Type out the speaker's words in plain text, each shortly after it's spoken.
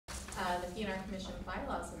see in our commission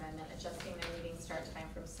bylaws amendment, adjusting the meeting start time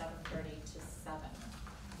from 7:30 to 7.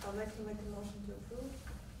 I'd like to make a motion to approve.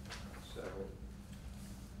 Second.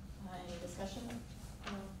 Any discussion?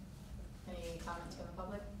 No. Any comments from the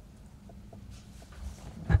public?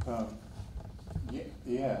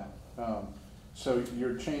 Yeah. So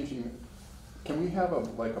you're changing, can we have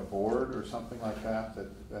like a board or something like that that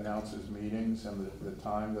announces meetings and the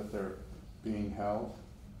time that they're being held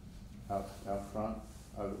out front?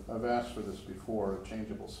 I've asked for this before, a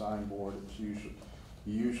changeable signboard. It's usually,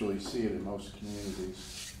 you usually see it in most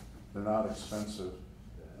communities. They're not expensive.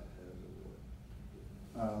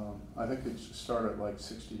 I think they start at like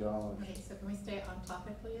 $60. Okay, so can we stay on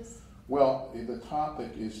topic, please? Well, the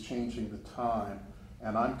topic is changing the time,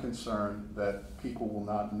 and I'm concerned that people will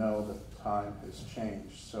not know that the time has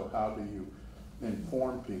changed. So how do you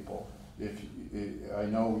inform people? I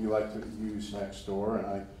know you like to use Nextdoor, and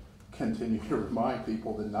I continue to remind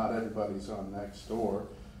people that not everybody's on Nextdoor,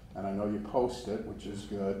 and I know you post it, which is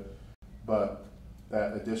good, but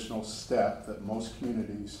that additional step that most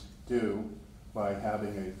communities do by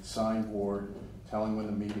having a signboard telling when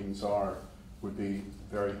the meetings are would be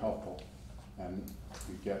very helpful, and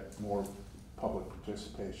you get more public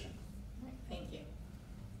participation. All right, thank you.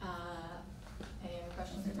 Any other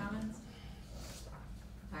questions or comments?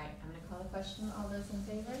 All right, I'm going to call the question. All those in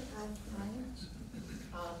favor? Aye.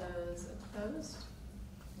 Aye. All those opposed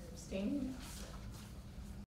or abstaining?